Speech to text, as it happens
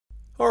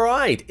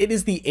right, it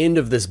is the end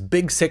of this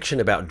big section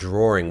about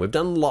drawing. We've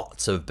done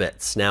lots of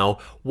bits. Now,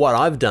 what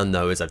I've done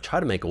though is I've tried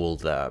to make all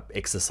the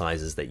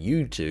exercises that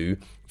you do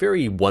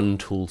very one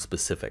tool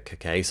specific,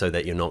 okay? So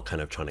that you're not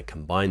kind of trying to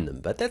combine them,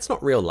 but that's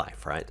not real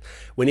life, right?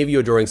 Whenever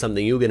you're drawing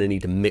something, you're gonna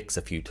need to mix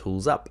a few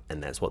tools up,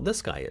 and that's what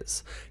this guy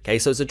is. Okay,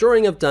 so it's a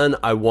drawing I've done.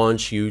 I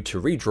want you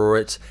to redraw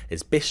it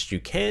as best you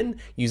can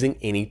using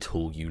any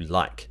tool you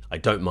like. I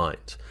don't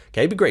mind.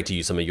 Okay, it'd be great to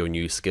use some of your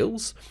new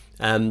skills.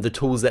 The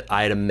tools that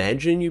I'd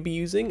imagine you'd be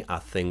using are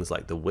things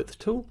like the width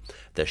tool,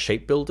 the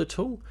shape builder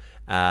tool.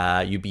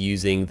 You'd be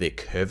using the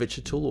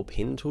curvature tool or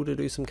pen tool to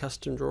do some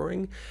custom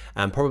drawing.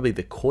 Probably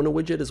the corner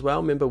widget as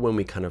well. Remember when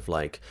we kind of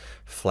like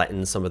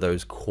flatten some of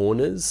those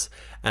corners?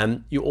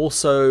 You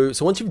also,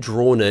 so once you've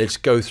drawn it,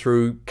 go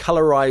through,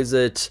 colorize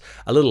it.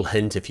 A little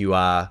hint if you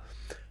are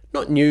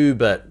not new,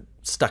 but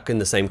stuck in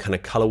the same kind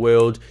of color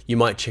world, you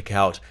might check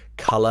out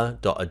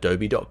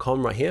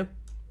color.adobe.com right here.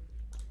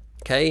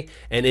 Okay,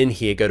 and in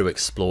here, go to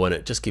explore, and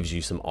it just gives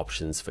you some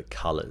options for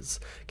colors.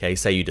 Okay,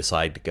 say you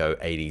decide to go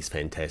 80s,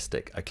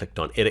 fantastic. I clicked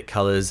on edit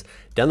colors.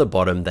 Down the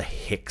bottom, the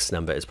hex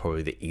number is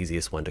probably the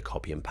easiest one to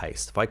copy and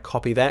paste. If I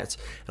copy that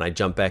and I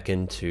jump back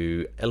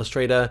into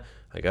Illustrator,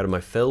 I go to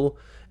my fill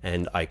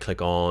and I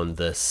click on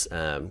this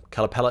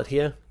color palette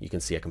here, you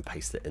can see I can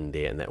paste it in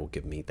there and that will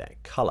give me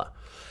that color.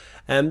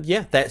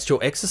 Yeah, that's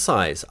your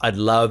exercise. I'd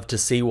love to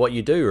see what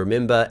you do.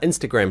 Remember,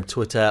 Instagram,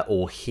 Twitter,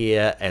 or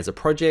here as a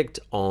project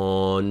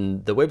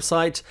on the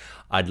website.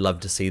 I'd love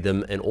to see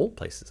them in all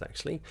places,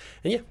 actually.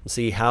 And yeah,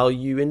 see how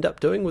you end up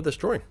doing with this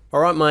drawing.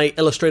 All right, my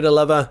Illustrator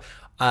lover,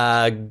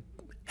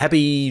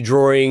 happy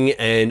drawing,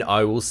 and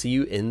I will see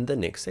you in the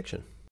next section.